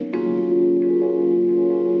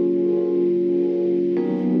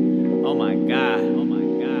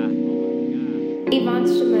Yeah,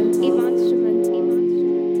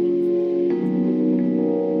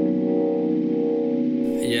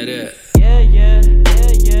 that.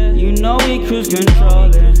 Yeah. You know we cruise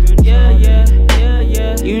controlling. Yeah.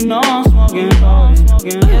 You know I'm smoking.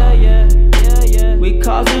 Yeah. We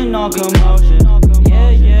causing all commotion.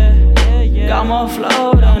 Yeah. Got more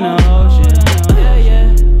flow than the ocean.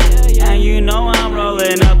 Yeah. And you know I'm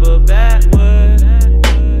rolling up a backwood.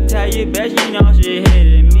 Tell your bitch you know she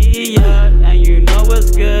hitting me up. And you know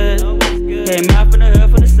what's good. Came out from the hood,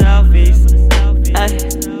 from the southeast. Ay.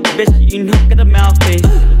 Bitch, you know, got the mouthpiece.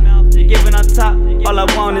 You giving on top, all I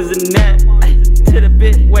want is a net. To the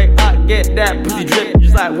bit, wait, I get that pussy drip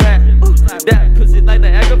just like wet. That pussy like the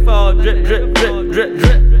echo fall, drip.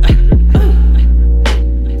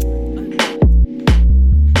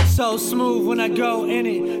 So smooth when I go in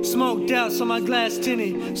it. Smoked out, so my glass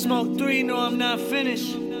tinted. Smoke 3, no I'm not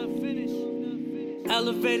finished.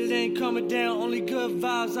 Elevated ain't coming down. Only good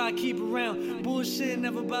vibes I keep around. Bullshit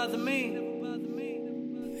never bother me.